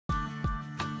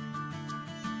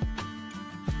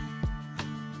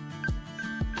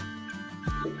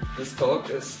This talk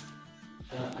is,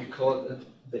 I call it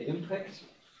the impact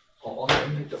or on the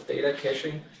impact of data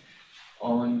caching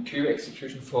on query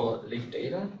execution for linked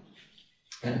data.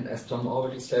 And as Tom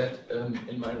already said,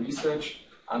 in my research,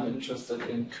 I'm interested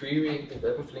in querying the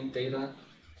web of linked data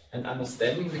and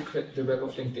understanding the web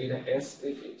of linked data as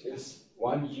if it is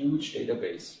one huge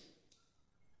database.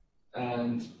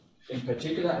 And in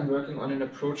particular, I'm working on an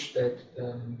approach that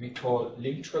we call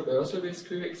link traversal-based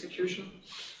query execution.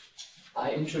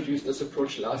 I introduced this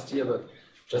approach last year, but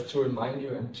just to remind you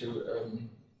and to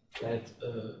let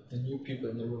the new people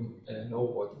in the room know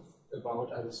what it's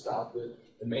about, I will start with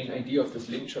the main idea of this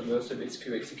link traversal-based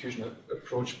query execution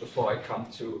approach before I come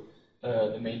to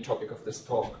the main topic of this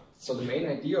talk. So the main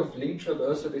idea of link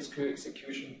traversal-based query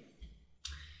execution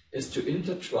is to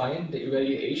intertwine the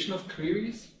evaluation of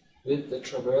queries with the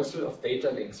traversal of data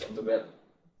links on the web.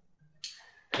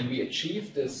 And we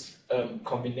achieve this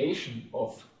combination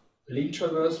of link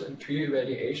traversal and query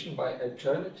evaluation by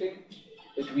alternating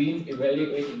between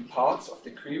evaluating parts of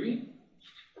the query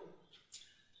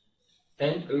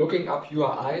and looking up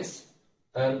URIs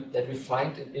that we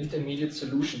find in intermediate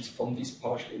solutions from these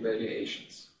partial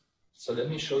evaluations. So let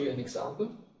me show you an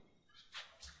example.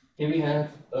 Here we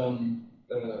have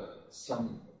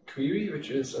some query,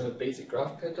 which is a basic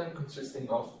graph pattern consisting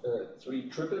of 3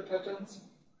 triple patterns.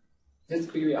 This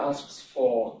query asks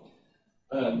for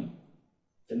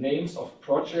the names of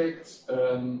projects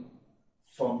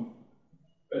from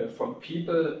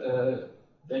people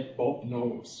that Bob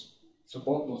knows. So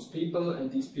Bob knows people,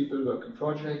 and these people work in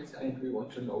projects, and we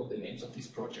want to know the names of these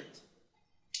projects.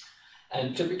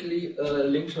 And typically,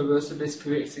 link traversal-based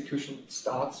query execution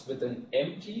starts with an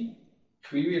empty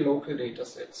query local data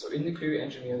set. So in the query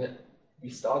engineer, we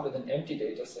start with an empty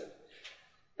data set.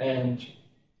 And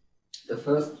the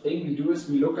first thing we do is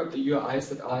we look up the URIs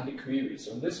that are in the query.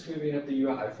 So in this query, we have the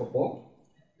URI for Bob.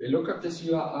 We look up this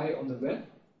URI on the web,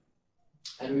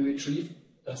 and we retrieve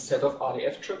a set of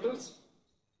RDF triples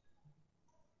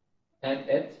and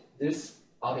add this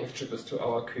RDF triples to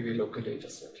our query local data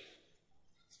set.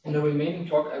 In the remaining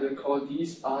talk, I will call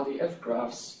these RDF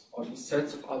graphs, or these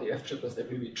sets of RDF triples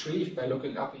that we retrieve by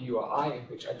looking up a URI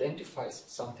which identifies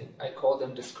something. I call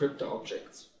them descriptor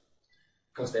objects,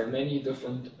 because there are many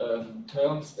different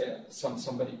terms.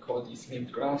 Somebody called these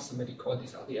named graphs, somebody called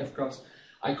these RDF graphs.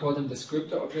 I call them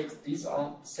descriptor objects. These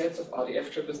are sets of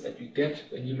RDF triples that you get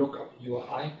when you look up a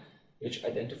URI which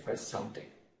identifies something.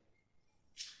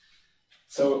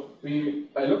 So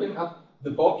by looking up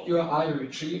the Bob URI, we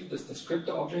retrieve this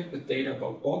descriptor object with data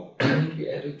about Bob, and we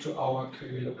add it to our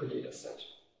query local data set.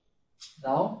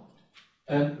 Now,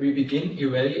 we begin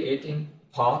evaluating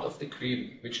part of the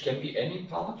query, which can be any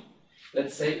part.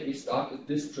 Let's say we start with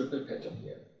this triple pattern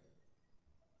here.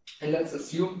 And let's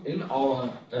assume in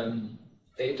our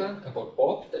data about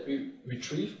Bob that we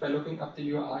retrieve by looking up the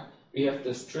URI, we have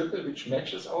this triple which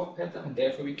matches our pattern, and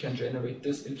therefore we can generate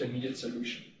this intermediate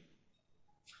solution.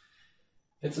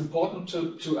 It's important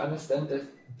to understand that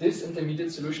this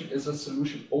intermediate solution is a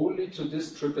solution only to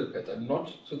this triple pattern,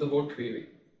 not to the whole query.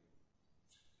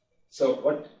 So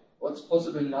what's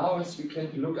possible now is we can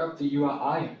look up the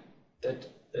URI that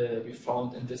we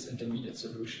found in this intermediate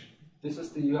solution. This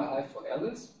is the URI for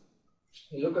Alice.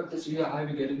 We look up this URI,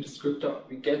 we get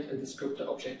a descriptor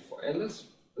object for Alice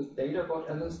with data about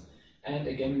Alice, and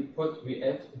again we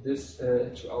add this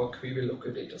to our query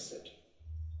local data set.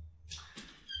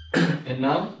 And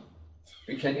now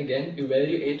we can again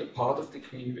evaluate a part of the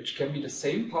query, which can be the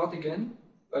same part again,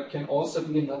 but can also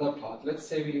be another part. Let's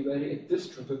say we evaluate this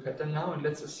triple pattern now, and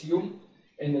let's assume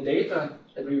in the data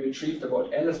that we retrieved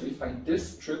about Alice, we find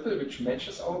this triple which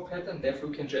matches our pattern, therefore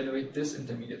we can generate this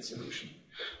intermediate solution,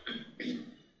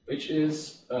 which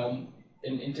is an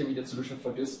intermediate solution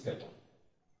for this pattern.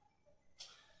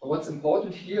 But what's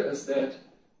important here is that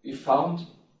we found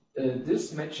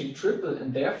this matching triple,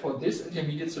 and therefore this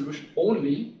intermediate solution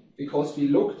only because we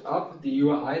looked up the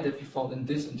URI that we found in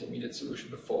this intermediate solution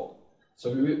before.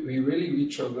 So we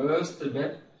traversed the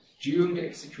web during the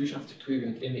execution of the query,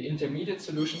 and in the intermediate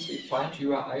solutions we find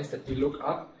URIs that we look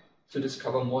up to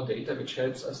discover more data, which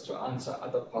helps us to answer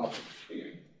other parts of the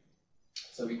query.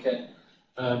 So we can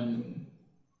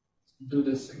do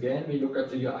this again. We look at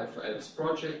the URI for Alice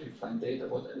project, we find data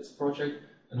about Alice project,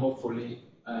 and hopefully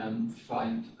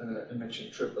find a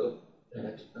matching triple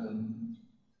that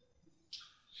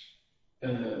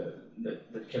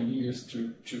can be used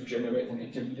to generate an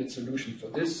intermediate solution for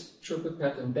this triple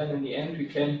pattern. Then in the end we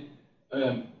can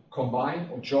combine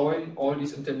or join all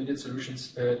these intermediate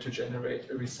solutions to generate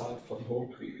a result for the whole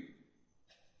query.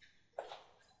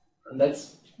 And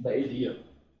that's the idea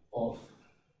of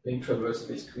link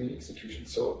traversal-based query execution.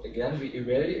 So again, we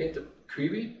evaluate the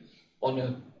query on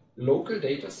a local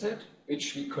data set,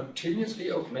 which we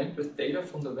continuously augment with data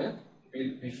from the web.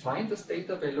 We find this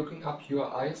data by looking up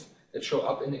URIs that show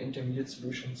up in the intermediate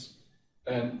solutions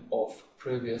of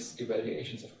previous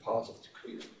evaluations of parts of the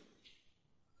query.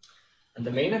 And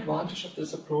the main advantage of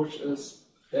this approach is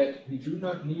that we do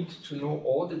not need to know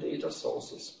all the data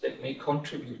sources that may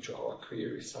contribute to our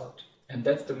query result. And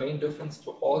that's the main difference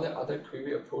to all the other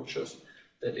query approaches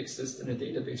that exist in the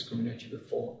database community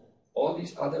before. All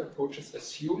these other approaches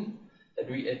assume that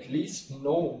we at least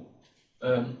know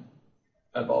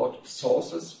about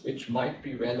sources which might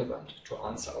be relevant to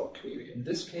answer our query. In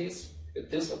this case, with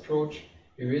this approach,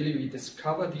 we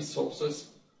discover these sources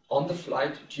on the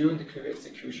flight during the query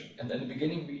execution. And in the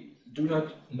beginning, we do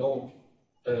not know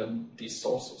these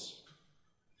sources.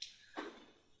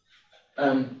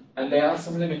 And there are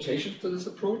some limitations to this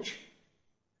approach.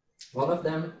 One of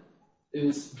them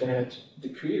is that the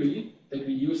query that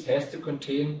we use has to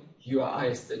contain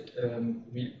URIs that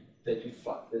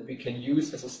we can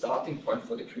use as a starting point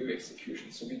for the query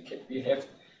execution. So we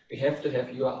have to have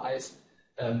URIs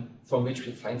from which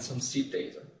we find some seed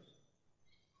data.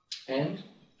 And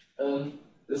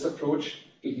this approach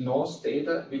ignores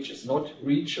data which is not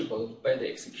reachable by the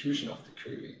execution of the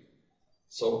query.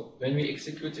 So when we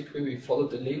execute the query, we follow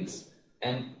the links,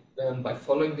 and by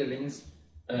following the links,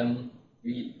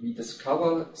 we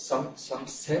discover some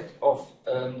set of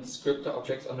descriptor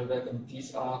objects on the web, and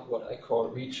these are what I call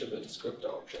reachable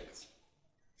descriptor objects.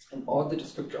 And all the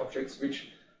descriptor objects which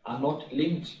are not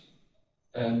linked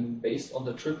based on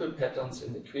the triple patterns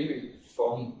in the query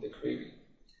from the query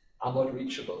are not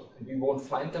reachable, and we won't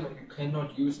find them, and we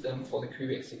cannot use them for the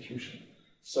query execution.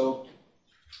 So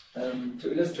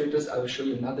to illustrate this, I will show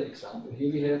you another example.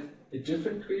 Here we have a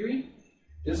different query.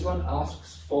 This one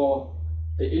asks for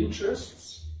the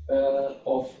interests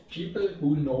of people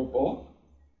who know Bob.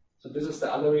 So this is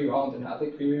the other way around. In other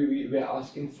query, we are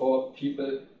asking for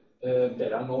people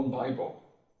that are known by Bob.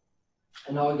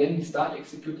 And now again, we start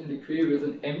executing the query with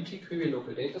an empty query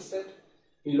local data set.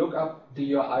 We look up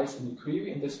the URIs in the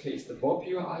query, in this case the Bob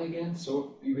URI again,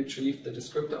 so we retrieve the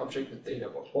descriptor object with data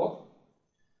about Bob.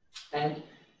 And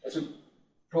as you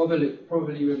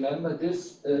probably remember,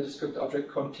 this descriptor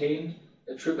object contained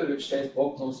a triple which says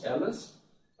Bob knows Alice,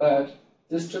 but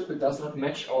this triple does not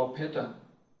match our pattern,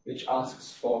 which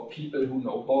asks for people who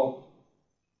know Bob.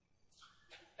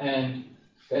 And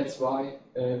that's why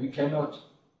we cannot,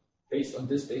 based on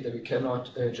this data, we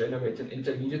cannot generate an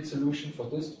intermediate solution for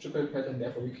this triple pattern,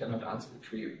 therefore we cannot answer the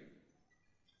query.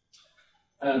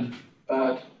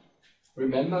 But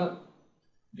remember,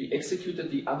 we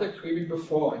executed the other query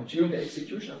before, and during the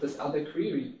execution of this other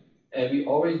query, we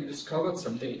already discovered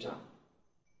some data.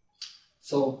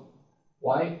 So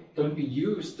why don't we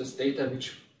use this data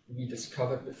which we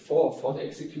discovered before for the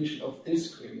execution of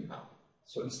this query now?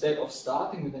 So instead of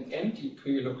starting with an empty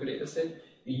query local data set,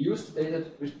 we use the data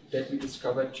that we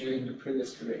discovered during the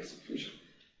previous query execution.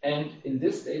 And in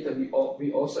this data,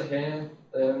 we also have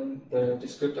the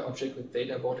descriptor object with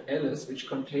data about Alice,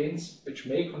 which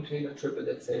may contain a triple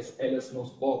that says Alice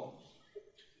knows Bob.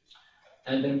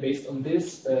 And then based on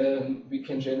this, we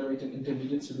can generate an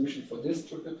intermediate solution for this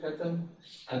triple pattern,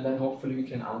 and then hopefully we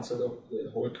can answer the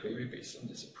whole query based on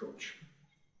this approach.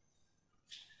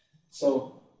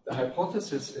 So the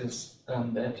hypothesis is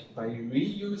that by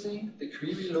reusing the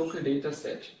query local data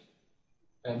set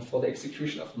for the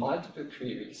execution of multiple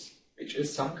queries, which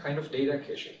is some kind of data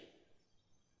caching,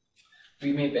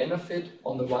 we may benefit,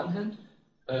 on the one hand,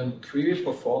 query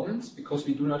performance, because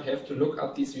we do not have to look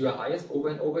up these URIs over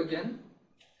and over again.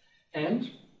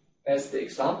 And as the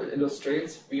example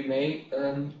illustrates, we may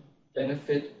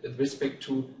benefit with respect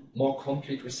to more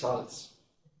complete results.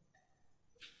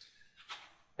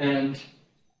 And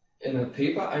in a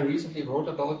paper I recently wrote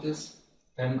about this,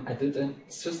 I did a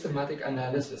systematic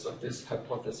analysis of this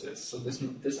hypothesis. So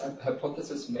this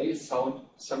hypothesis may sound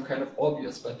some kind of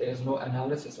obvious, but there is no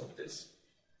analysis of this.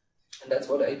 And that's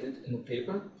what I did in the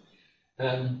paper.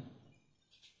 In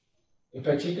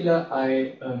particular,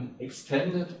 I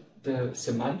extended the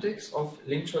semantics of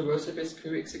link traversal-based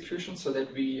query execution so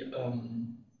that we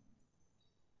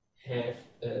have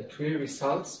query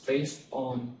results based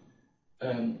on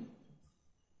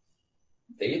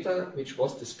data which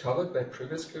was discovered by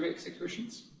previous query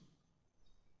executions.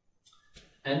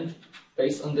 And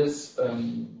based on this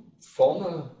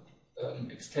formal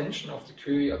extension of the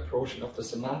query approach and of the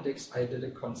semantics, I did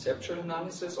a conceptual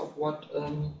analysis of what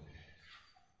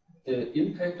the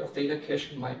impact of data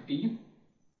caching might be.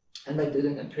 And I did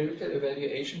an empirical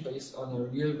evaluation based on a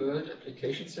real-world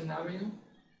application scenario.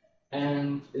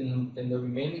 And in the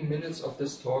remaining minutes of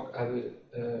this talk, I will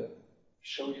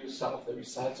show you some of the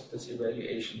results of this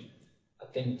evaluation. I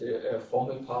think the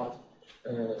formal part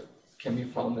can be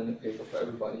found in the paper for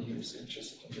everybody who is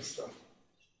interested in this stuff.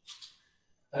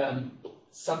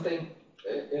 Something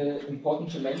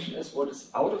important to mention is what is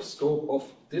out of scope of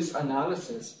this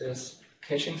analysis is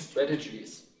caching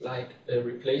strategies like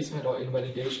replacement or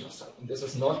invalidation or something. This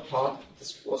was not part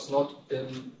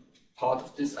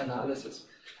of this analysis.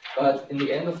 But in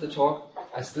the end of the talk,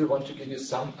 I still want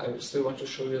to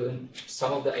show you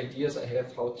some of the ideas I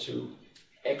have how to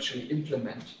actually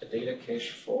implement a data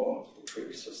cache for the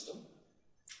query system.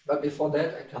 But before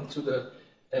that, I come to the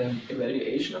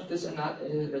evaluation of this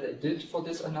that I did for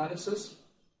this analysis.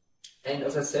 And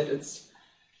as I said, it's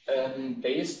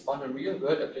based on a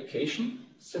real-world application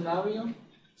scenario.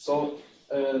 So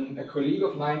a colleague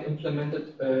of mine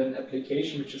implemented an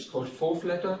application which is called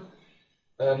FOVletter,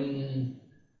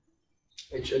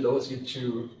 which allows you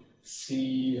to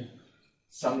see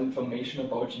some information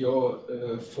about your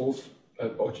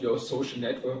about your social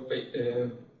network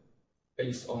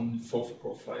based on FOV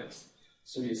profiles.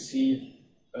 So you see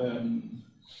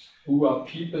who are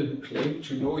people who claim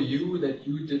to know you that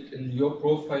you did in your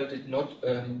profile did not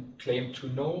claim to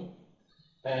know,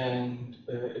 and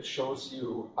it shows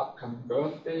you upcoming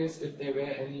birthdays if there were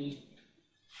any,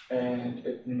 and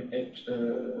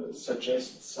it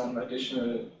suggests some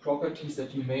additional properties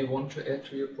that you may want to add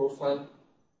to your profile.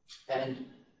 And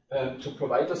to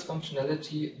provide this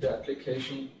functionality, the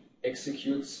application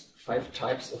executes 5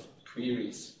 types of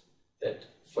queries that,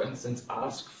 for instance,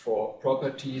 ask for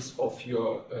properties of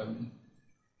your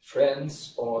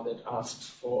friends, or that asks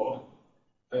for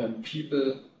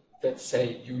people that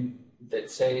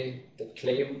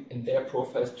claim in their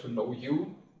profiles to know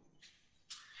you.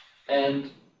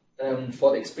 And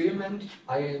for the experiment,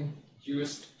 I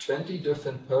used 20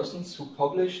 different persons who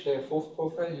published their FOV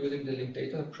profile using the linked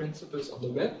data principles on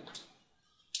the web.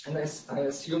 And I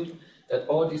assumed that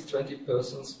all these 20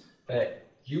 persons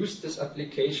used this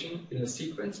application in a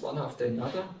sequence, one after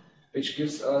another, which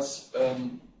gives us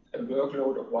a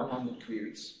workload of 100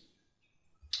 queries.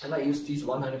 And I used these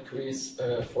 100 queries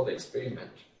for the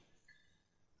experiment.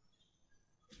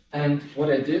 And what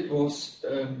I did was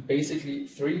basically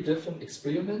 3 different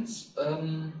experiments,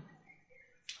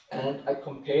 and I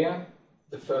compare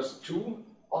the first 2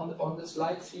 on the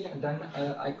slides here, and then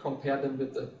I compare them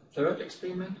with the third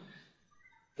experiment.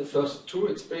 The first 2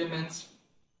 experiments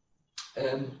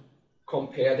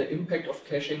compare the impact of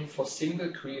caching for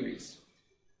single queries.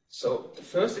 So the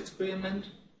first experiment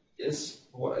is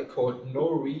what I call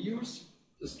no reuse.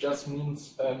 This just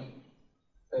means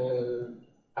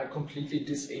I completely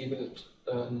disabled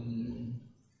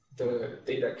the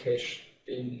data cache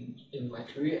in my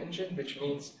query engine, which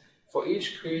means for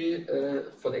each query,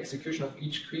 for the execution of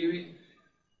each query,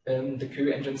 the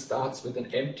query engine starts with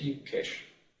an empty cache.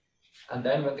 And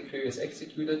then when the query is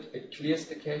executed, it clears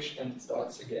the cache and it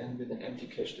starts again with an empty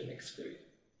cache the next query.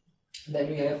 And then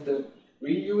we have the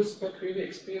reuse per query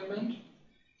experiment.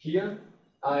 Here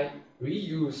I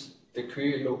reuse the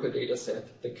query local data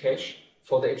set, the cache,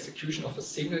 for the execution of a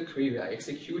single query. I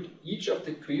execute each of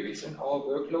the queries in our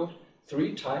workload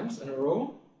 3 times in a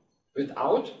row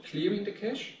without clearing the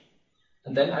cache.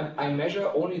 And then I measure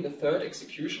only the third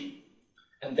execution,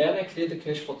 and then I clear the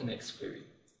cache for the next query.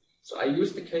 So I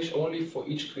use the cache only for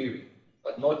each query,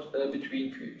 but not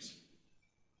between queries.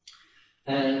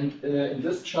 And in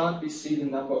this chart we see the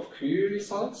number of query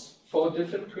results for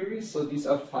different queries. So these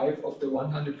are 5 of the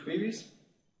 100 queries.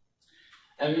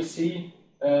 And we see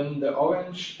the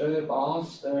orange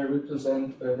bars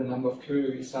represent the number of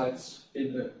query results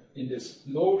in this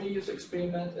no reuse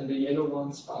experiment, and the yellow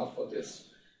ones are for this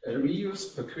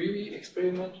reuse per query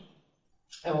experiment.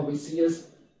 And what we see is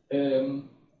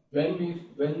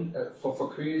for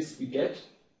queries we get,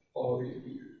 or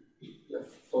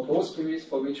for those queries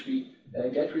for which we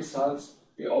get results,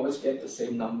 we always get the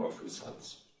same number of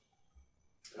results.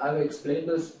 I will explain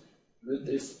this with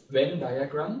this Venn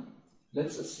diagram.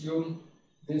 Let's assume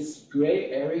this gray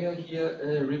area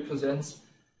here represents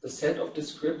the set of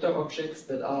descriptor objects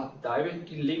that are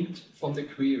directly linked from the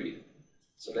query.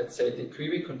 So let's say the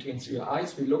query contains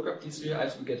URIs, we look up these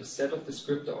URIs, we get a set of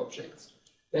descriptor objects.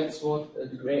 That's what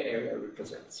the gray area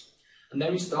represents. And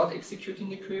then we start executing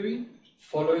the query,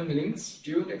 following links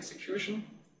during execution,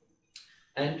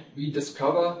 and we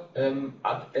discover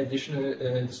additional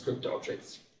descriptor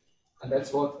objects. And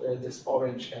that's what this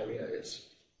orange area is.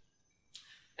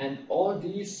 And all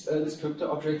these descriptor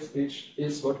objects, which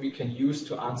is what we can use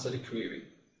to answer the query.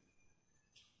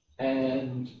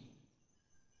 And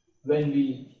when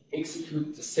we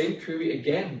execute the same query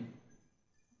again,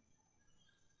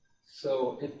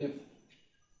 So if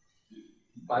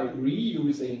by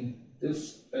reusing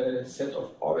this set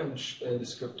of orange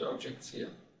descriptor objects here,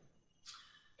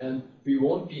 and we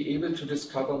won't be able to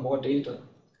discover more data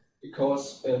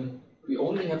because we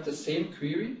only have the same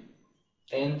query,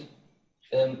 and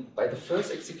by the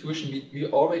first execution we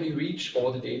already reach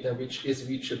all the data which is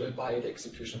reachable by the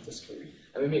execution of this query.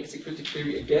 And when we execute the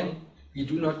query again, we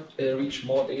do not reach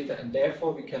more data, and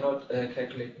therefore we cannot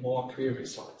calculate more query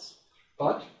results.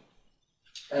 But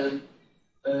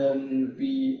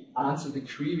we answer the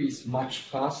queries much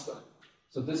faster.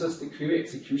 So this is the query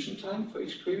execution time for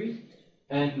each query.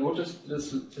 And notice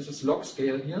this is log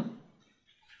scale here.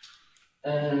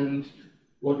 And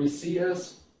what we see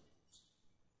is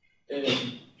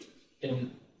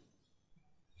in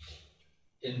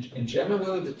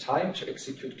general, the time to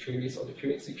execute queries, or the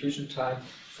query execution time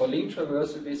for link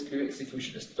traversal-based query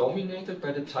execution, is dominated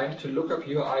by the time to look up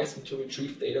URIs and to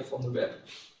retrieve data from the web.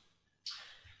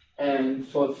 And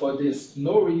for this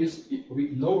no reuse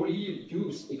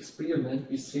experiment,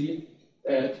 we see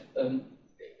that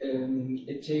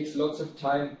it takes lots of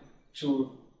time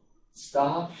to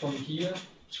start from here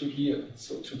to here,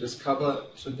 so to discover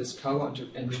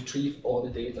and retrieve all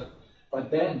the data. But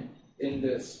then in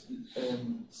this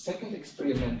second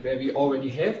experiment, where we already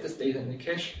have this data in the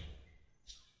cache,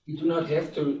 we do not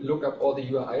have to look up all the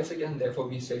URIs again, therefore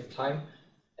we save time,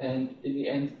 and in the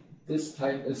end this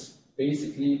time is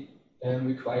basically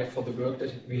required for the work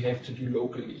that we have to do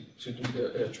locally to do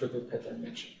the triple pattern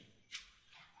matching.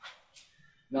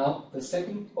 Now the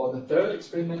second or the third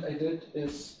experiment I did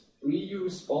is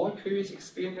reuse all queries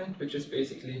experiment, which is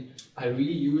basically I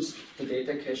reused the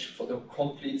data cache for the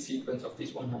complete sequence of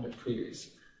these 100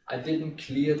 queries. I didn't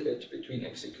clear it between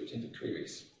executing the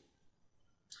queries.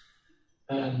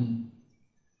 And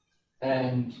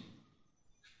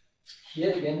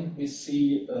here again we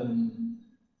see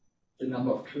the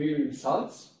number of query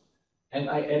results, and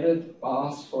I added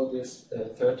bars for this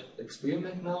third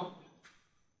experiment now.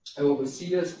 And what we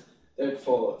see is that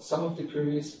for some of the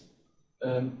queries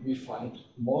we find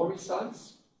more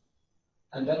results,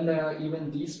 and then there are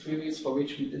even these queries for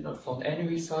which we did not find any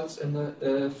results in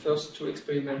the first two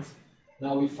experiments.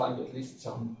 Now we find at least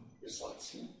some results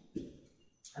here.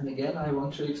 And again, I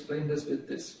want to explain this with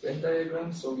this Venn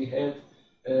diagram. So we had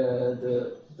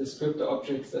the descriptor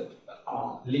objects that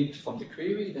are linked from the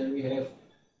query, then we have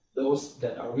those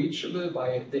that are reachable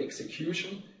by the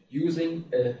execution using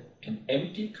an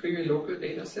empty query local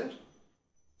data set.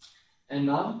 And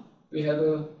now we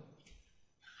have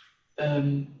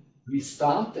we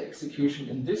start the execution.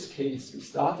 In this case, we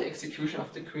start the execution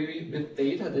of the query with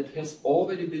data that has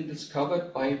already been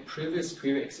discovered by previous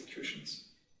query executions.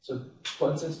 So,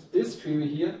 for instance, this query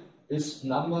here is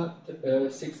number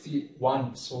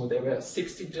 61. So there were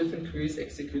 60 different queries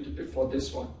executed before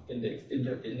this one in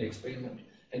the experiment.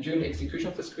 And during the execution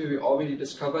of this query, we already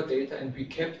discovered data, and we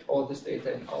kept all this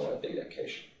data in our data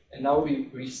cache. And now we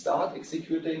restart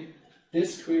executing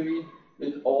this query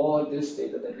with all this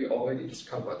data that we already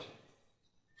discovered.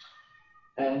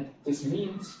 And this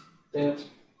means that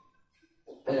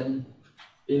in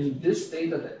this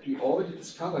data that we already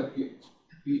discovered,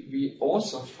 we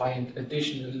also find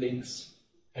additional links,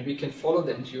 and we can follow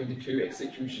them during the query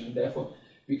execution, and therefore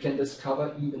we can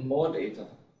discover even more data.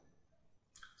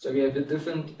 So we have a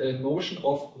different notion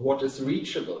of what is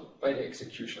reachable by the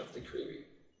execution of the query.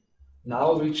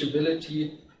 Now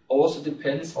reachability also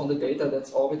depends on the data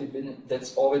that's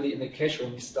already in the cache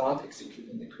when we start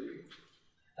executing the query.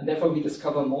 And therefore we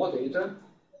discover more data,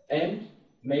 and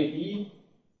maybe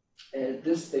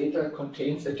this data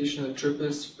contains additional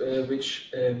triples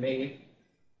which may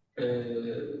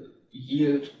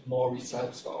yield more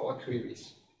results for our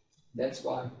queries. That's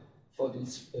why for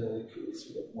these queries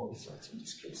we get more results in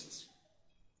these cases.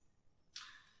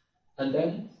 And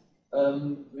then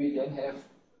we then have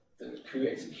the query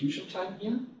execution time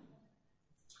here.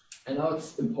 And now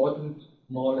it's important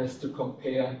more or less to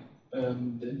compare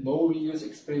the no reuse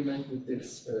experiment with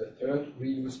this third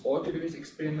reuse all queries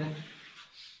experiment.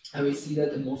 And we see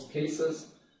that in most cases,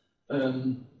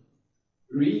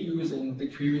 reusing the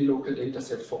query local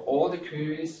dataset for all the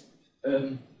queries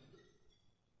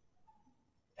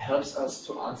helps us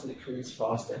to answer the queries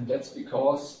faster. And that's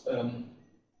because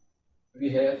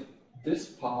we have this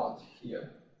part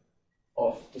here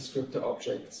of descriptor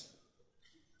objects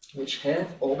which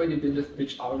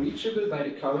are reachable by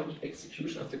the current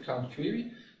execution of the current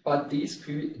query, but this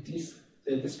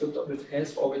descriptor object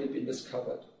has already been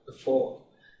discovered before.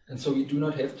 And so we do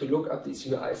not have to look up these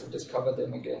URIs and discover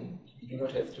them again. We do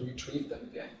not have to retrieve them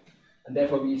again. And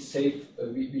therefore we save,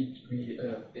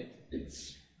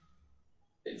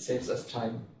 it saves us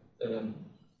time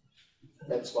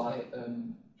That's why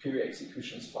query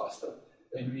execution is faster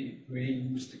when we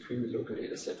reuse the query local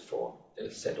data set for a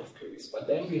set of queries. But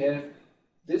then we have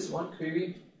this one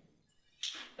query,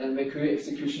 and the query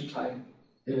execution time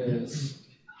is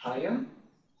higher,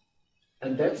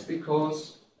 and that's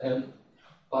because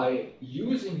by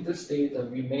using this data,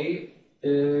 we may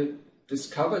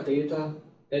discover data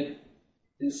that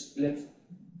is,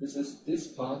 this is this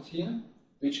part here,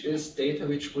 which is data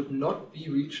which would not be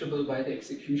reachable by the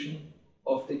execution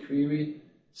of the query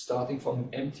starting from an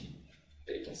empty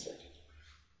data set.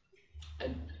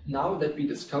 And now that we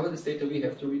discover this data, we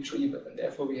have to retrieve it, and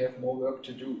therefore we have more work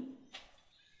to do.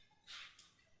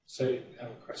 So I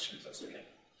have a question, if that's okay.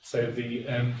 So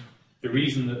the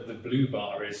reason that the blue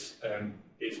bar is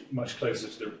much closer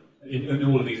to the, in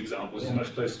all of these examples, is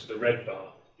much closer to the red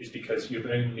bar, is because you've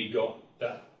only got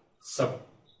that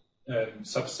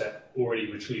subset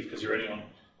already retrieved because you're only on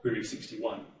query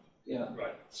 61. Yeah.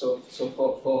 Right. So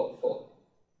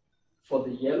for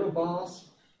the yellow bars,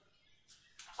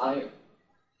 I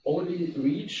only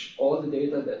reach all the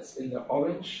data that's in the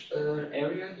orange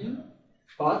area here,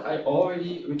 but I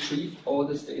already retrieved all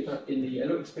this data in the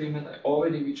yellow experiment. I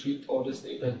already retrieved all this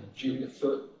data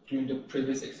during the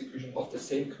previous execution of the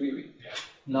same query. Yeah.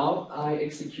 Now I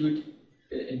execute,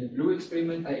 in the blue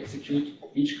experiment, I execute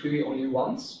each query only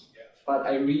once, but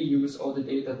I reuse all the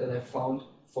data that I found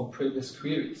from previous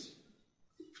queries.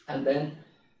 And then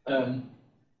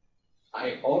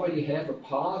I already have a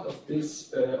part of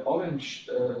this orange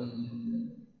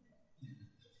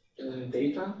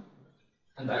data,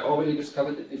 and I already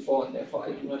discovered it before, and therefore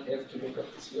I do not have to look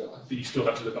up this URI. But you still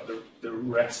have to look up the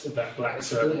rest of that black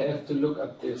circle. I still have to look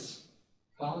up this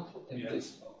part and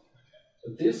this part.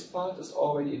 So this part is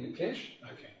already in the cache.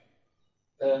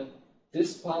 Okay.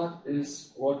 This part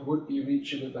is what would be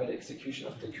reachable by the execution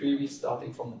of the query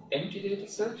starting from an empty data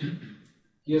set.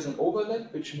 Here's an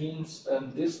overlap, which means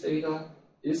this data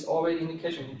is already in the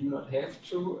cache and you do not have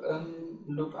to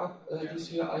look up these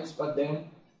URIs, but then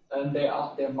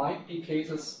there might be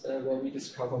cases where we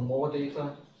discover more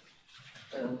data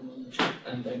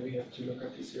and then we have to look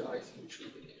up these URIs and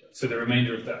retrieve the data. So the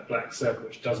remainder of that black circle,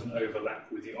 which doesn't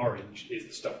overlap with the orange, is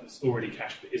the stuff that's already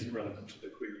cached but isn't relevant to the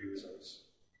query results.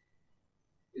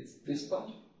 It's this part?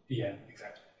 Yeah,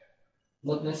 exactly.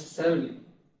 Not necessarily.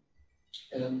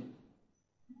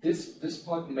 This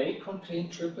part may contain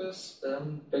triples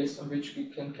based on which we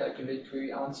can calculate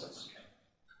query answers. Okay.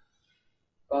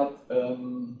 But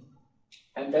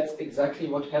and that's exactly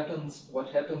what happened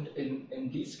in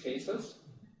these cases,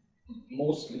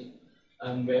 mostly,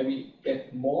 where we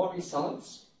get more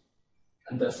results,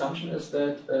 and the assumption is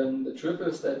that the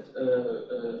triples that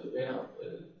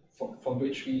from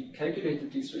which we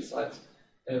calculated these results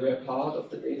were part of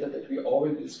the data that we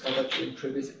already discovered during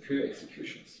previous query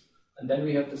executions. And then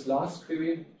we have this last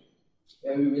query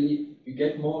where we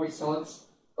get more results,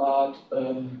 but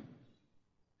the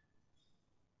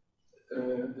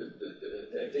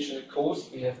additional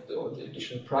cost we have to, or the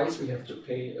additional price we have to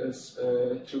pay is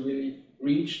to really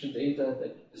reach the data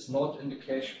that is not in the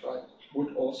cache but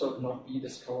would also not be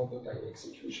discoverable by the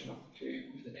execution of the query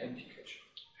with an empty cache.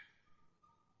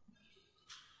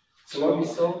 So what we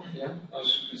saw, yeah? I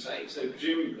was going to say, so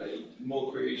presumably the more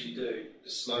queries you do, the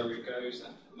slower it goes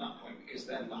then from that point, because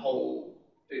then the whole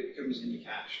bit becomes in your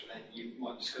cache and then you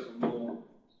might discover more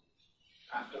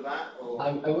after that, or?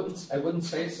 I wouldn't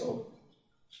say so.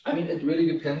 I mean, it really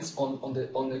depends on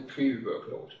the query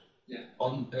workload. Yeah.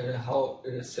 On how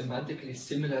semantically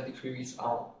similar the queries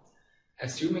are.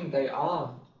 Assuming they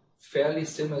are fairly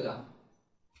similar,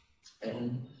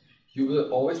 and you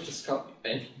will always discover,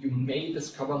 and you may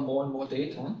discover more and more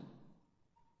data,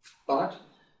 but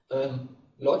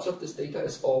lots of this data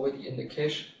is already in the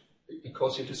cache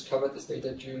because you discovered this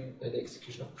data during the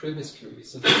execution of previous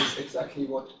queries. So this is exactly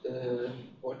what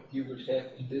you would have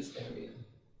in this area.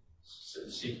 So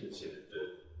the sequence of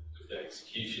the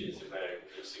execution is very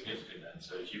significant then.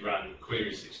 So if you ran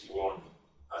query 61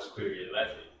 as query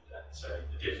 11, then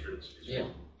the difference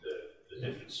between the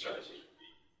different strategies would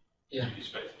be you'd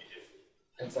expect to be different.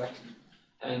 Exactly.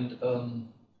 And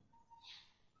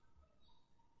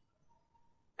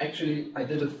actually I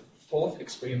did a fourth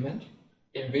experiment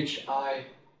in which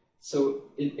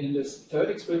in this third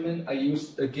experiment I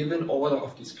used a given order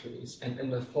of these queries, and in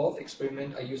the fourth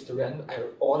experiment I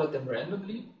ordered them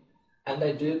randomly, and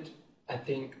I did, I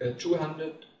think,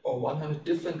 200 or 100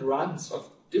 different runs of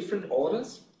different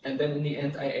orders, and then in the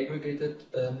end I aggregated,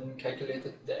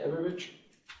 calculated the average,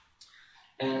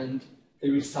 and the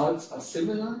results are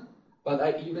similar, but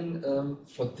I even,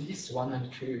 for these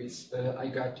 100 queries, I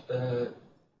got a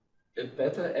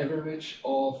better average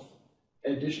of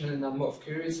additional number of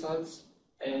query results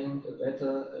and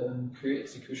better query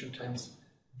execution times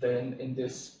than in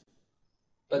this.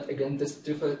 But again, this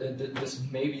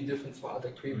may be different for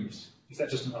other queries. Is that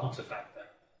just an artifact then?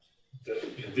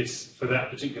 That, you know, this for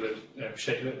that particular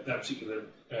shape, that particular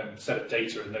set of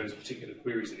data and those particular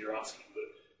queries that you're asking, that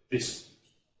this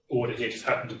order here just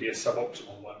happened to be a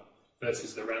suboptimal one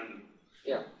versus the random.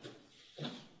 Yeah.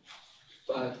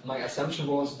 But my assumption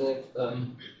was that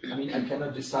I mean, I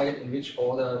cannot decide in which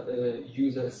order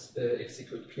users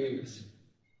execute queries.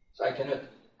 So I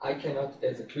cannot,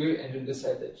 as a query engine,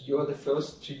 decide that you're the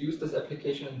first to use this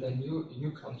application and then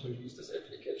you come to use this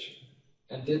application.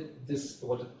 And this is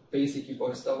what it basically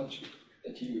boils down to,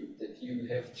 that you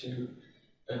have to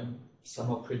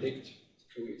somehow predict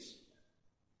queries.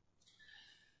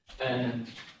 And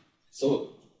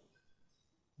so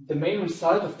the main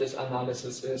result of this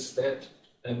analysis is that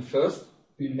first,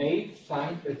 we may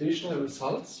find additional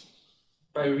results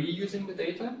by reusing the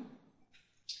data,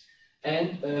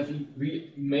 and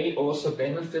we may also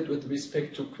benefit with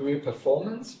respect to query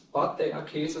performance, but there are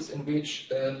cases in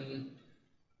which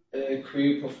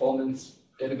query performance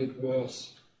get a bit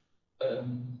worse.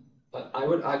 But I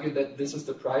would argue that this is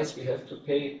the price we have to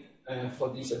pay for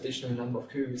these additional number of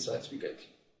query results we get.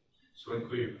 So when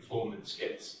query performance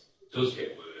does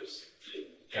get worse, you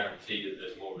guarantee that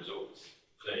there's more results.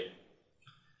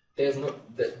 There's no,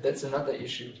 that's another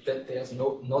issue, that there's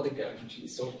not a guarantee.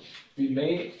 So we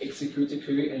may execute a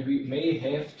query and we may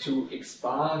have to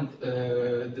expand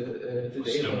the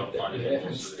data that we have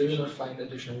and still not find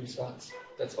additional results.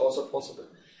 That's also possible.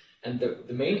 And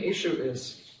the main issue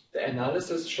is the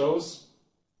analysis shows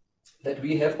that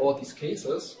we have all these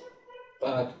cases,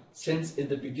 but since in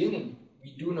the beginning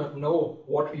we do not know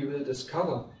what we will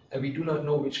discover and we do not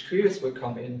know which queries will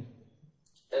come in,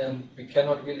 we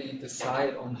cannot really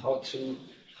decide on how to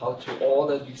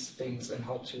order these things and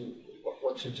what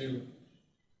to do.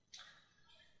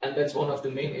 And that's one of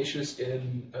the main issues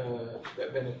in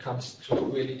when it comes to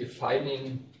really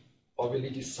defining or really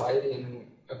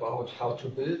deciding about how to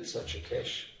build such a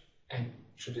cache and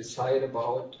to decide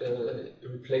about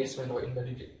replacement or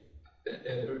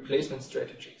replacement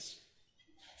strategies.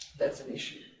 That's an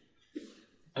issue.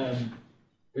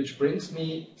 Which brings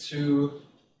me to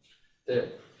the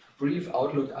brief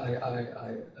outlook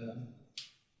I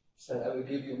said I will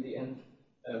give you in the end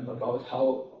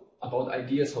about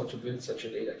ideas how to build such a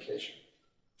data cache.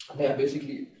 There are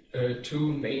basically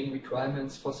two main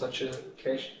requirements for such a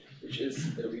cache, which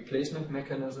is a replacement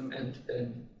mechanism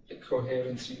and a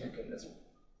coherency mechanism.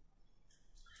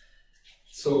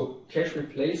 So cache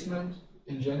replacement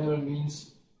in general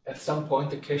means at some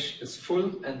point the cache is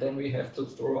full and then we have to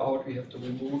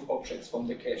remove objects from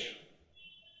the cache.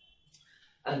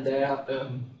 And there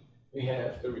we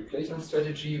have a replacement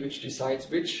strategy which decides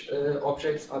which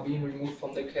objects are being removed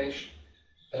from the cache.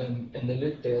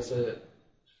 There's a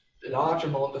large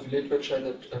amount of literature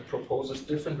that proposes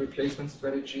different replacement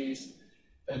strategies.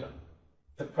 And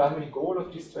the primary goal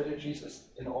of these strategies is,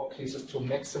 in all cases, to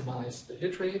maximize the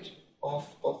hit rate of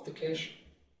the cache.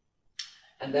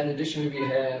 And then additionally we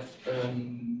have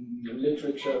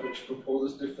literature which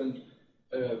proposes different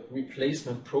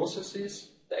replacement processes.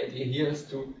 The idea here is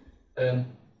to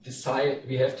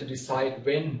we have to decide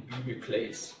when we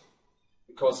replace,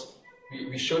 because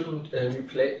we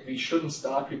shouldn't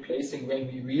start replacing when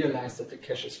we realize that the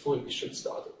cache is full. We should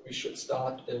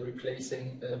start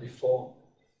replacing before,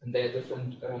 and there are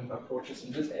different approaches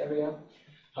in this area.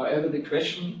 However, the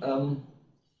question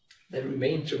that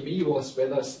remained to me was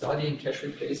whether studying cache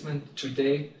replacement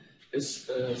today is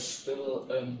still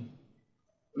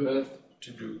worth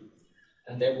to do.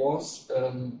 And there was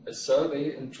a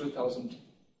survey in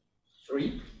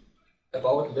 2003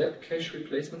 about web cache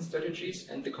replacement strategies,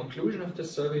 and the conclusion of the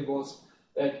survey was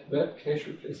that web cache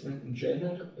replacement in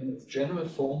general, in its general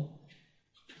form,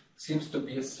 seems to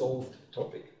be a solved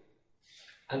topic.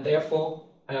 And therefore,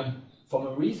 from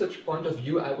a research point of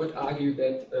view, I would argue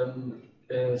that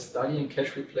studying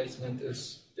cache replacement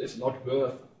is not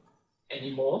worth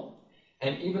anymore.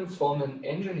 And even from an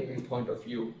engineering point of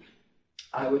view,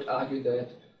 I would argue that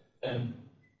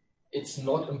it's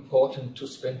not important to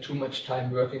spend too much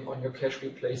time working on your cache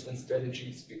replacement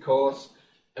strategies, because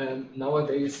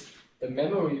nowadays the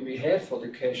memory we have for the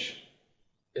cache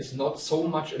is not so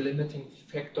much a limiting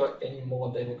factor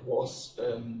anymore than it was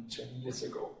 10 years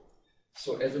ago.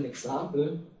 So as an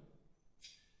example,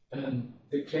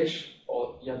 the cache,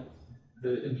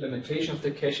 the implementation of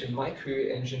the cache in my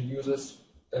query engine uses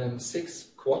 6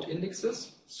 quad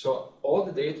indexes. So all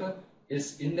the data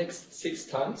is indexed 6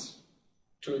 times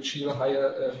to achieve a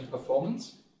higher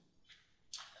performance.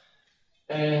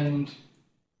 And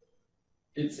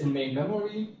it's in main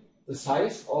memory, the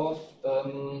size of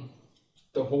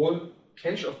the whole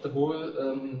cache of the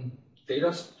whole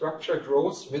data structure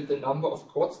grows with the number of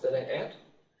quads that I add,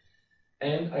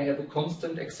 and I have a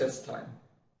constant access time.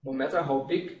 No matter how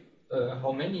big,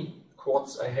 how many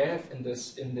quads I have in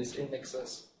this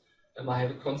indexes, I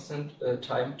have a constant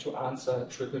time to answer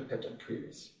triple pattern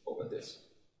queries over this.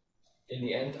 In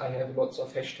the end, I have lots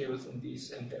of hash tables in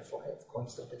these, and therefore have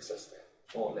constant access there,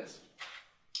 more or less.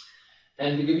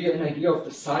 And to give you an idea of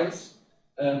the size,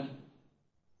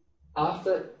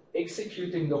 after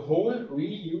executing the whole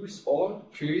reuse all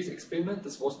queries experiment,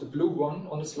 this was the blue one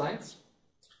on the slides.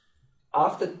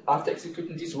 After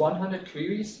executing these 100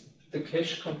 queries, the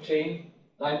cache contained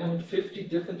 950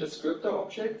 different descriptor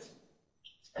objects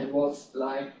and was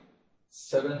like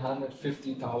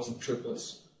 750,000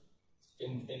 triples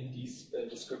in these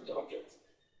descriptor objects.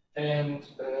 And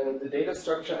the data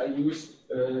structure I used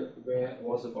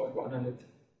was about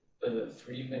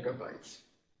 103 megabytes,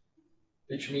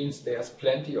 which means there's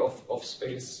plenty of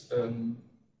space,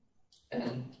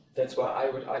 and that's why I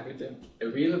would argue that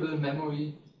available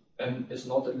memory is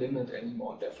not a limit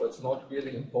anymore. Therefore, it's not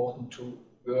really important to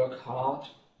work hard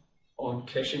on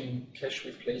cache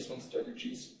replacement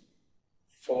strategies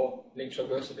for link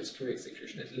traversal with query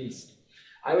execution, at least.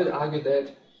 I would argue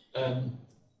that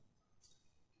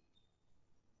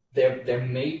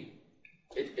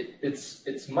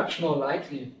it's much more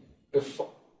likely before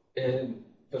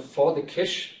the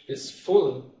cache is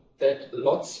full that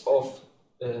lots of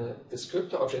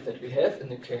descriptor objects that we have in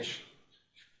the cache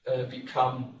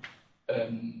become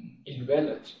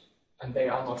invalid, and they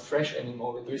are not fresh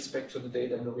anymore with respect to the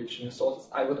data in original sources.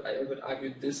 I would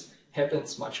argue this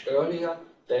happens much earlier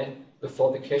than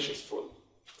before the cache is full.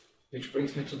 Which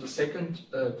brings me to the second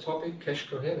topic, cache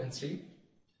coherency.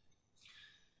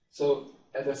 So,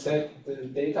 as I said, the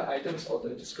data items or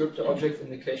the descriptor objects in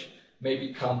the cache may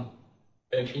become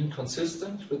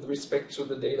inconsistent with respect to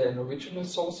the data in original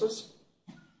sources.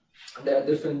 There are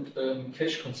different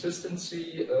cache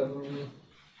consistency,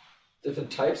 different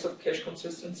types of cache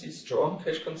consistency. Strong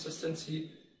cache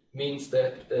consistency means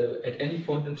that at any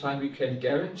point in time we can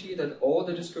guarantee that all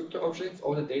the descriptor objects,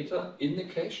 all the data in the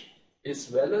cache is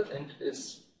valid and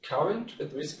is current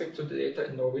with respect to the data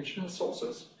in the original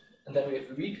sources. And then we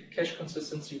have weak cache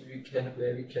consistency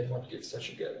where we cannot give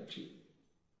such a guarantee.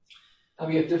 And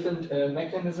we have different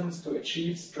mechanisms to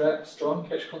achieve strong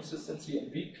cache consistency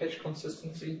and weak cache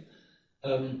consistency.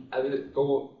 I will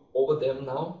go over them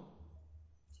now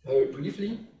very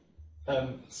briefly.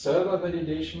 Server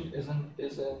validation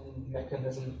is a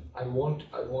mechanism I won't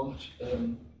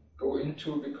go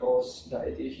into, because the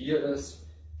idea here is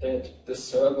that the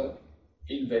server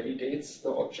invalidates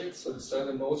the objects, so the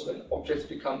server knows when objects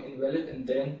become invalid and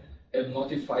then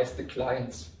notifies the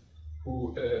clients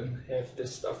who have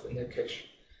this stuff in their cache.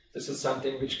 This is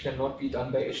something which cannot be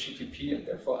done by HTTP, and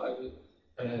therefore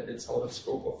it's out of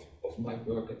scope of my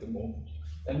work at the moment.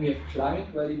 Then we have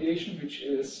client validation,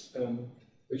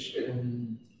 which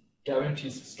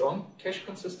guarantees strong cache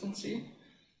consistency.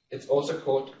 It's also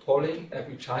called polling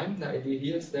every time. The idea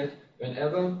here is that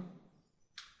whenever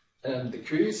the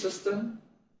query system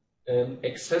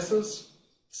accesses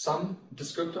some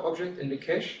descriptor object in the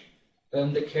cache,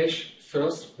 the cache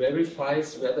first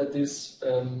verifies whether this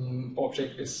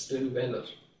object is still valid.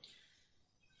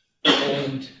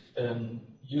 And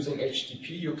using HTTP,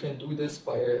 you can do this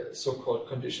by a so-called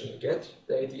conditional get.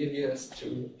 The idea here is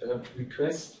to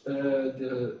request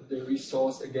the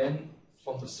resource again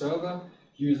from the server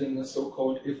using a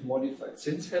so-called if modified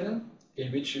since header,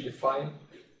 in which you define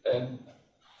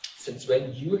since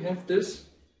when you have this,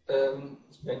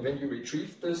 when you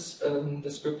retrieve this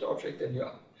descriptor object, then you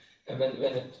are. And when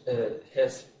it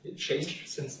has been changed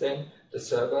since then, the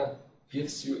server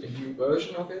gives you a new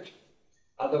version of it.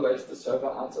 Otherwise, the server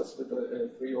answers with a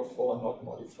 3 or 4 not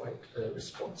modified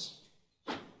response.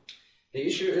 The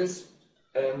issue is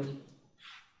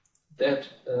that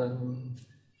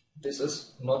this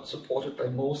is not supported by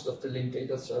most of the linked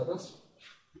data servers.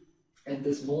 And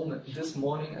this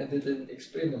morning I did an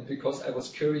experiment because I was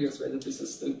curious whether this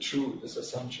is still true, this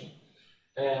assumption.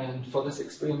 And for this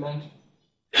experiment,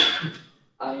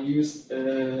 I used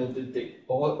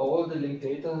all the linked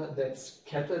data that's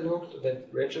cataloged, that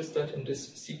registered in this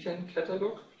CCAN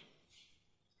catalog.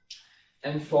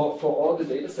 And for all the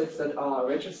data sets that are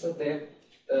registered there,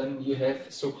 you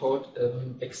have so-called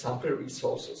example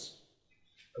resources.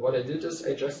 What I did is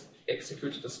I just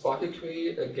executed a Sparkle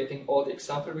query, getting all the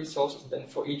example resources. Then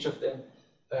for each of them,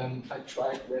 I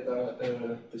tried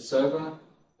whether the server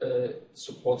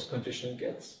supports conditional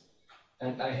gets.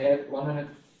 And I had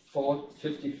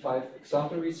 155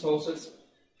 example resources.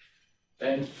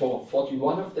 And for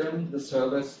 41 of them, the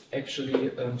servers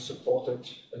actually supported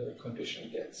conditional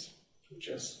gets, which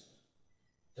is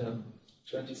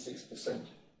 26%.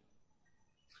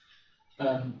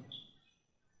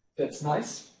 That's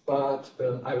nice, but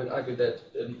I would argue that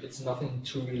it's nothing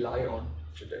to rely on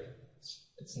today.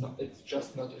 It's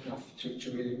just not enough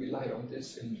to really rely on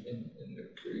this in the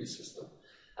query system.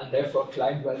 And therefore,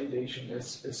 client validation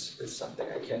is something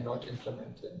I cannot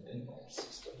implement in my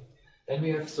system. Then we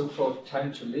have so-called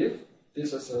time to live.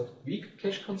 This is a weak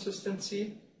cache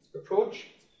consistency approach.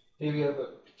 Here we have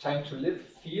a time to live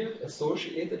field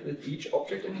associated with each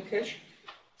object in the cache.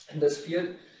 And this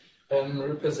field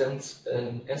represents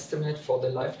an estimate for the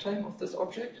lifetime of this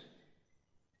object.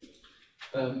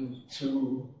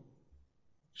 To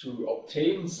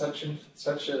obtain such a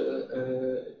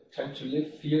time to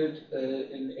live field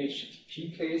in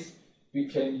HTTP case, we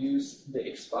can use the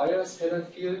expires header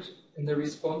field in the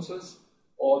responses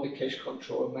or the cache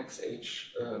control max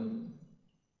age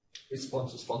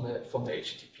responses from the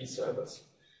HTTP servers.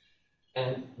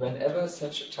 And whenever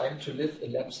such a time to live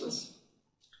elapses,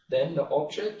 then the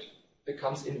object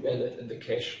becomes invalid in the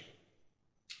cache.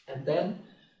 And then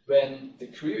when the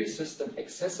query system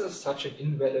accesses such an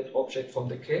invalid object from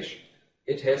the cache,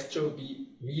 it has to be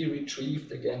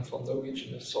re-retrieved again from the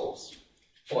original source.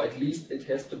 Or at least it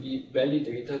has to be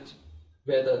validated,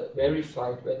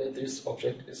 verified whether this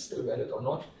object is still valid or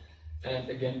not. And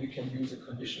again, we can use a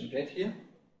condition get here.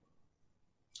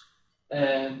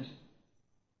 And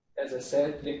as I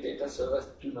said, linked data servers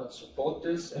do not support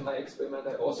this. In my experiment,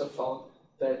 I also found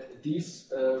that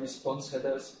these response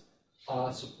headers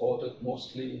are supported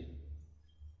mostly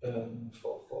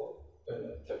for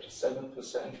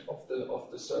 37% of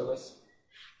the servers,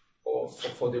 or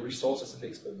for the resources in the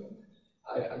experiment.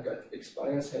 I got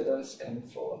expires headers, and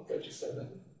for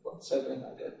 37.7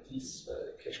 I got these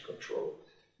cache control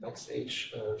max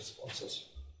age responses.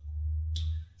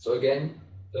 So again,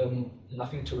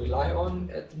 nothing to rely on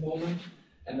at the moment.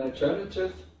 An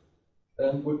alternative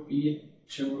would be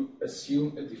to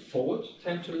assume a default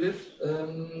time to live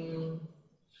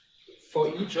for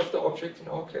each of the objects in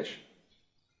our cache,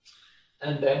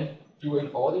 and then do an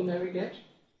ordinary get.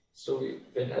 So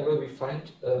whenever we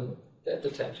find that the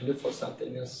time to live for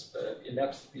something is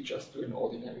elapsed, we just do an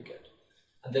ordinary get,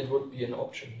 and that would be an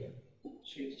option here.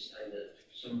 It's true to say that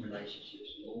some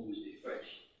relationships will always be fresh.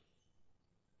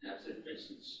 Now, so for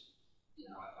instance, I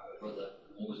have a brother,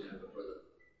 I'm always going to have a brother.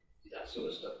 That sort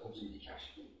of stuff falls into the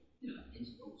cache for,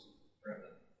 intervals forever.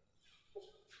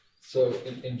 So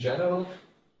in general,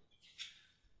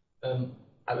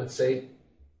 I would say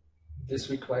this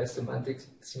requires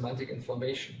semantic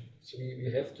information. So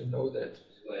we have to know that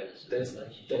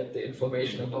the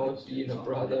information about being a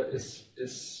brother is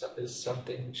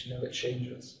something which never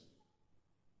changes.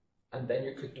 And then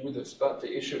you could do this. But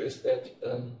the issue is that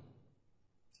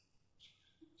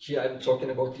here I'm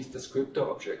talking about these descriptor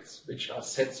objects, which are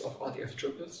sets of RDF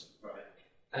triples. Right.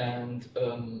 And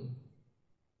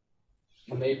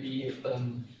maybe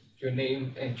your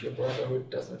name and your brotherhood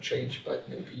does not change, but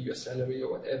maybe your salary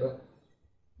or whatever.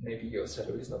 Maybe your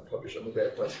salary is not published on the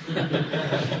web, but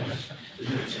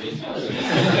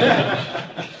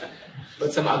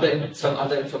but some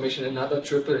other information, another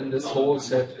triple in this whole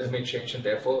set may change, and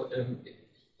therefore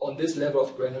on this level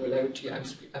of granularity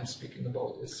I'm speaking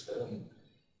about is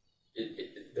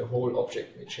the whole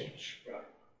object may change. Right.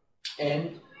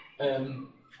 And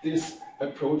this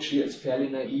approach here is fairly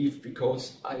naive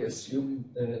because I assume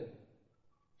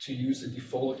to use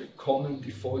a common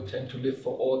default time to live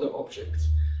for all the objects.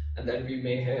 And then we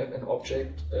may have an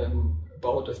object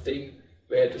about a thing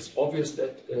where it is obvious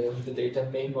that the data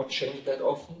may not change that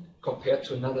often compared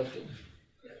to another thing.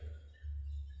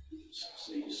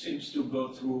 So you seem to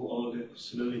go through all the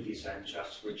possibilities and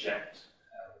just reject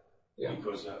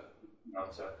because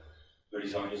there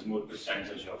is only a small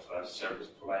percentage of service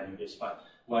providing this. But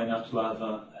why not to have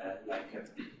an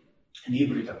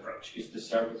hybrid approach? If the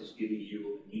service is giving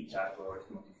you a neat type or it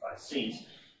modifies things,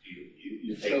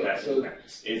 you take that into account.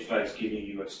 If it's giving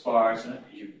you expires,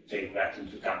 you take that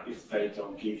into account. If they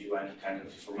don't give you any kind of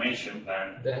information,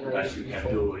 then the best you can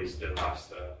do is the last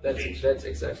thing. That's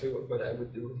exactly what I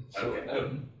would do. So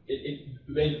Okay.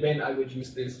 when I would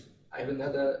use this, I have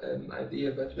another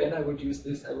idea, but when I would use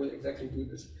this, I would exactly do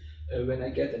this. When I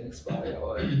get an expire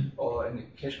or a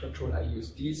cache control, I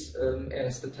use these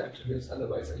as the time to live,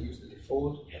 otherwise I use the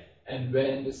default. Yeah. And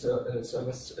when the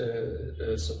service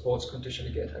supports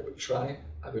conditional get, I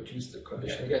would use the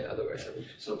conditional get, otherwise I would.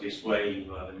 So this way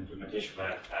you have an implementation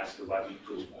that as the web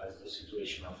improve, as the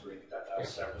situation of linked data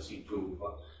service improve,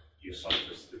 your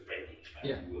software is ready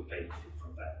and you will benefit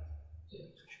from that. Yeah.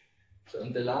 So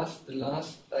and the last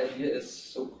idea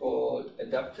is so-called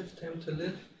adaptive time to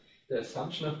live. The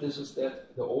assumption of this is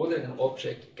that the older an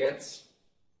object gets,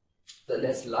 the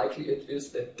less likely it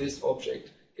is that this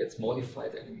object gets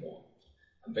modified anymore.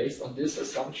 And based on this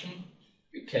assumption,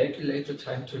 we calculate the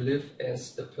time to live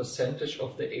as the percentage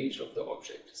of the age of the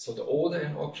object. So the older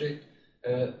an object,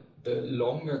 the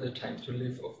longer the time to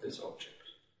live of this object.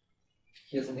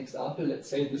 Here's an example. Let's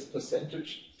say this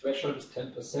percentage threshold is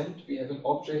 10%. We have an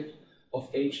object of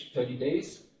age 30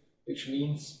 days, which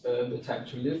means the time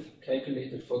to live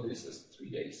calculated for this is 3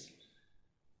 days.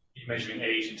 You're measuring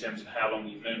age in terms of how long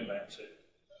you've known about it.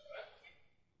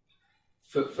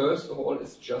 First of all,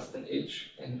 it's just an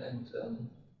age, and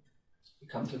we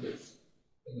come to this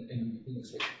in a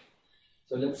second.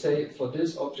 So let's say for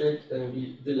this object,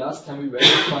 the last time we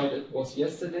verified it was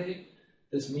yesterday.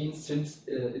 This means since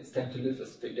its time to live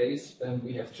is 3 days,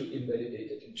 we have to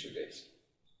invalidate it in 2 days.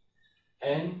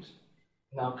 And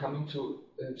now coming to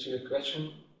your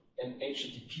question, an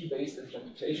HTTP-based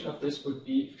implementation of this would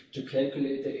be to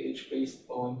calculate the age based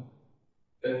on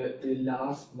the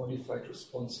last modified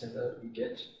response header we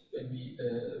get when we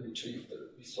retrieve the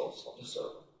resource from the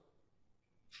server.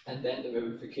 And then the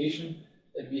verification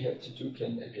that we have to do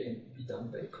can again be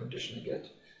done by conditional get.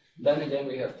 Then again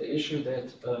we have the issue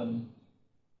that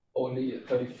only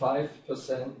 35%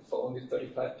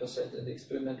 in the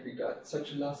experiment we got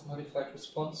such a last modified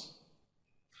response.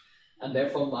 And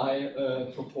therefore my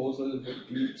proposal would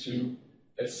be to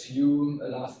assume a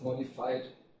last modified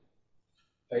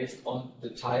based on the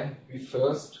time we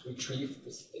first retrieved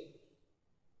this thing.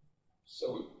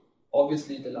 So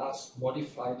obviously the last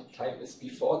modified time is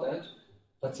before that,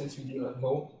 but since we do not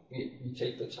know, we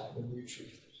take the time when we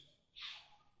retrieved it.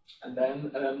 And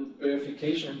then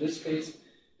verification in this case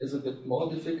is a bit more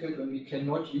difficult when we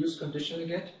cannot use conditional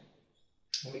get.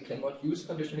 When we cannot use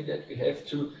conditional get, we have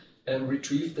to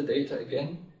retrieve the data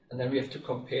again, and then we have to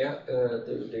compare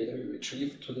the data we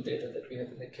retrieved to the data that we have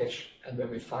in the cache. And when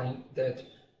we find that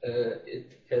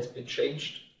it has been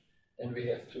changed, then we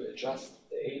have to adjust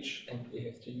the age and we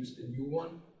have to use the new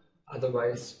one.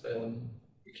 Otherwise,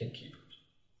 we can keep it.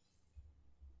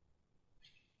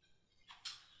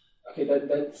 Okay,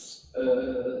 that's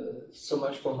so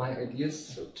much for my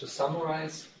ideas. So to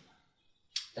summarize,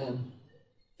 the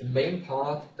main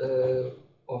part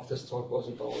of this talk was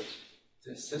about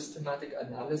the systematic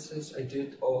analysis I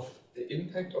did of the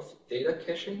impact of data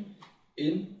caching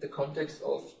in the context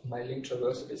of my link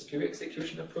traversal query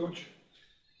execution approach.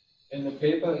 In the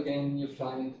paper, again, you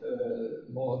find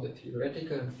more the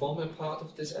theoretical and formal part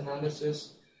of this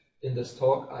analysis. In this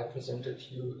talk, I presented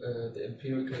you the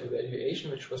empirical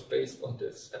evaluation, which was based on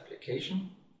this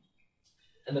application.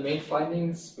 And the main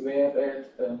findings were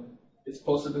that it's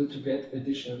possible to get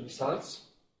additional results,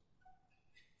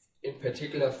 in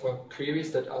particular for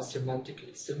queries that are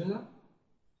semantically similar.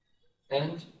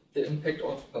 And the impact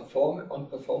of on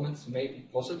performance may be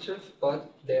positive,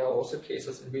 but there are also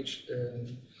cases in which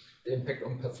the impact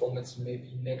on performance may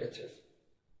be negative.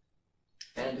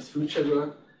 And as future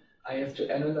work, I have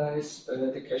to analyze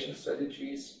the caching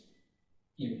strategies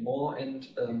even more, and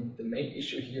the main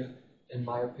issue here, in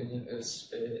my opinion,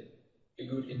 is a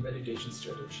good invalidation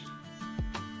strategy.